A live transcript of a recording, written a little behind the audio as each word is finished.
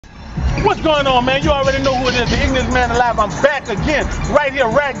What's going on, man? You already know who it is. The Ignorant Man Alive. I'm back again. Right here,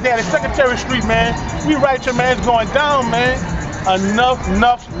 Rag Daddy, Secretary Street, man. We right here, man. It's going down, man. Enough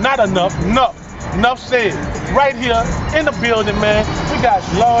said. Right here in the building, man. We got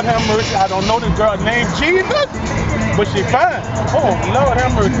Lord have mercy. I don't know the girl named Jesus, but she fine. Oh, Lord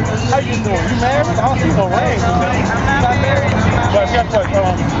have mercy. How you doing? You married? I don't see no ring. I'm not married. But guess what?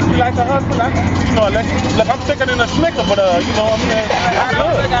 You like the husband? You know, look, I'm thicker than a snicker, but you know what I'm saying? I'm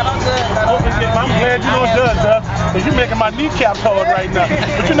good. I'm glad you don't judge, because you making my kneecaps hard right now.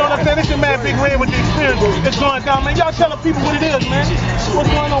 But you know what I'm saying? This your man Big Red with the experience. It's going down, man. Y'all telling people what it is, man. What's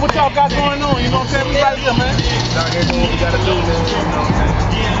going on? What y'all got going on? You know what I'm saying? We right here, man. Down here doing what we gotta do, man. You know what I'm saying?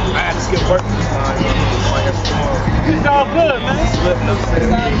 I had to skip work this time. It's all good, man.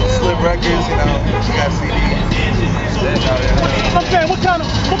 Slip records, you know. We got CDs. I'm saying, what kind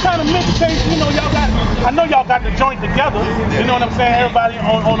of mixtapes, you know, y'all got? I know y'all got the joint together, you know what I'm saying? Everybody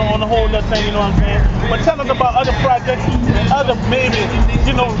on the whole little thing, you know what I'm saying? But tell us about other projects, other maybe,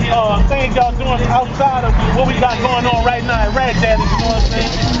 you know, things y'all doing outside of what we got going on right now at Rag Daddy, you know what I'm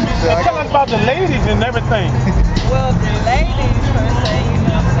saying? And tell us about the ladies and everything. Well, the ladies, per se, you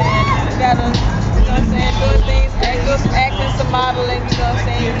know what I'm saying? We gotta, you know what I'm saying, doing things, acting, some modeling, you know what I'm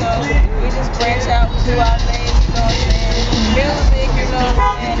saying? You know, we just branch out, do our thing, you know what I'm saying? Music, you know,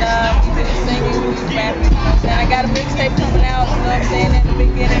 and we do singing, we do rapping, you know what I'm saying? I got a mixtape coming out, you know what I'm saying, at the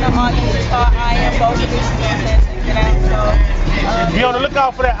beginning of August. It's called I Am Vocalist, you know what I'm saying? Check it out. So, be on the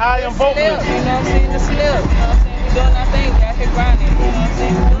lookout for that I Am Vocalist. You know what I'm saying? The slip, you know what I'm saying? We doing our thing, we out here grinding, you know what I'm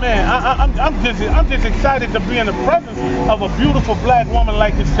saying? Man, I'm just excited to be in the presence of a beautiful black woman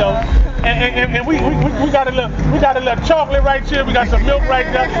like yourself. And we got a little chocolate right here. We got some milk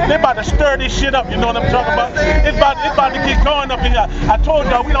right there. They about to stir this shit up. You know what I'm talking about? It's about to get going up in here. I told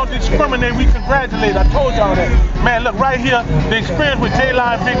y'all we don't discriminate. We congratulate. I told y'all that. Man, look right here. The experience with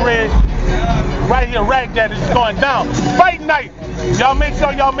J-Lao and Big Red. Right here, Rag Daddy is going down. Fight night. Y'all make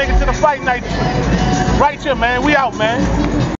sure y'all make it to the fight night. Right here, man. We out, man.